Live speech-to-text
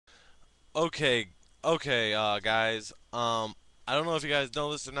Okay, okay, guys. I don't know if you guys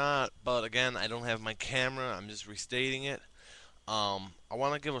know this or not, but again, I don't have my camera. I'm just restating it. I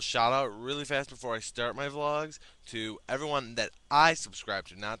want to give a shout out really fast before I start my vlogs to everyone that I subscribe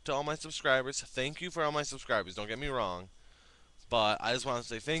to, not to all my subscribers. Thank you for all my subscribers. Don't get me wrong, but I just want to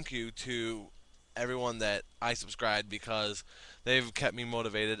say thank you to everyone that I subscribed because they've kept me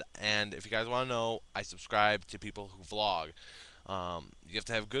motivated. And if you guys want to know, I subscribe to people who vlog. You have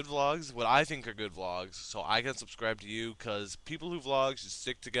to have good vlogs, what I think are good vlogs, so I can subscribe to you because people who vlog should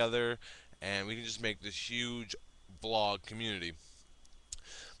stick together and we can just make this huge vlog community.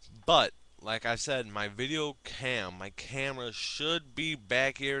 But, like I said, my camera should be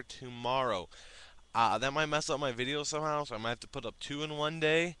back here tomorrow. That might mess up my video somehow, so I might have to put up two in one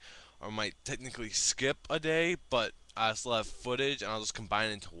day, or might technically skip a day, but I still have footage and I'll just combine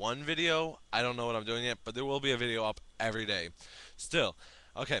it into one video. I don't know what I'm doing yet, but there will be a video up every day. Still,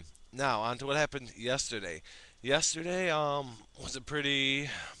 okay. Now on to what happened yesterday. Yesterday was a pretty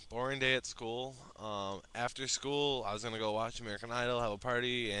boring day at school. After school, I was gonna go watch American Idol, have a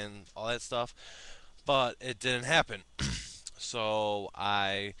party, and all that stuff, but it didn't happen. So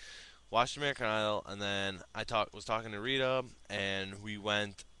I watched American Idol, and then was talking to Rita, and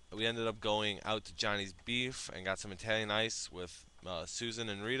We ended up going out to Johnny's Beef and got some Italian ice with Susan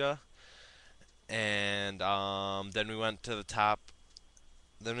and Rita, and then we went to the top.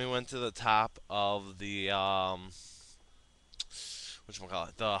 Then we went to the top of the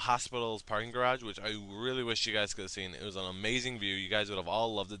the hospital's parking garage, which I really wish you guys could have seen. It was an amazing view. You guys would have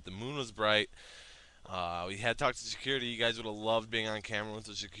all loved it. The moon was bright. We had talked to security. You guys would have loved being on camera with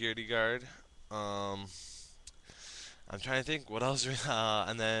the security guard. Um, I'm trying to think what else.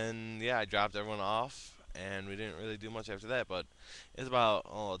 And then yeah, I dropped everyone off, and we didn't really do much after that. But it was about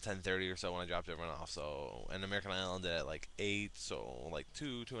 10:30 or so when I dropped everyone off. So and American Island at like 8, so like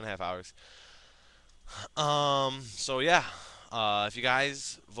 2.5 hours. So yeah, if you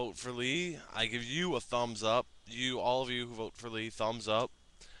guys vote for Lee, I give you a thumbs up. All of you who vote for Lee, thumbs up.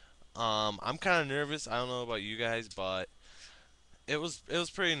 I'm kind of nervous. I don't know about you guys, but it was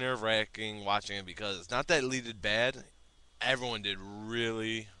pretty nerve wracking watching it because it's not that Lee did bad. Everyone did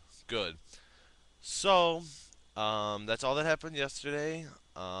really good. So, that's all that happened yesterday.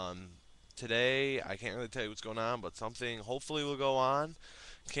 Today, I can't really tell you what's going on, but something hopefully will go on.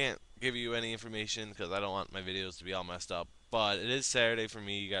 Can't give you any information because I don't want my videos to be all messed up. But it is Saturday for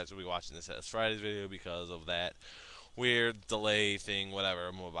me. You guys will be watching this as Friday's video because of that weird delay thing,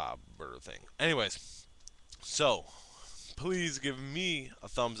 whatever, mobile thing. Anyways, so please give me a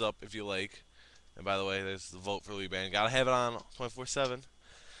thumbs up if you like. And by the way, there's the vote for Lee Band. Gotta have it on 24/7.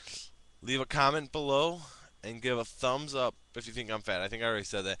 Leave a comment below and give a thumbs up if you think I'm fat. I think I already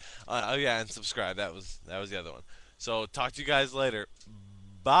said that. Oh yeah, and subscribe. That was the other one. So talk to you guys later.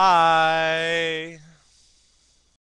 Bye.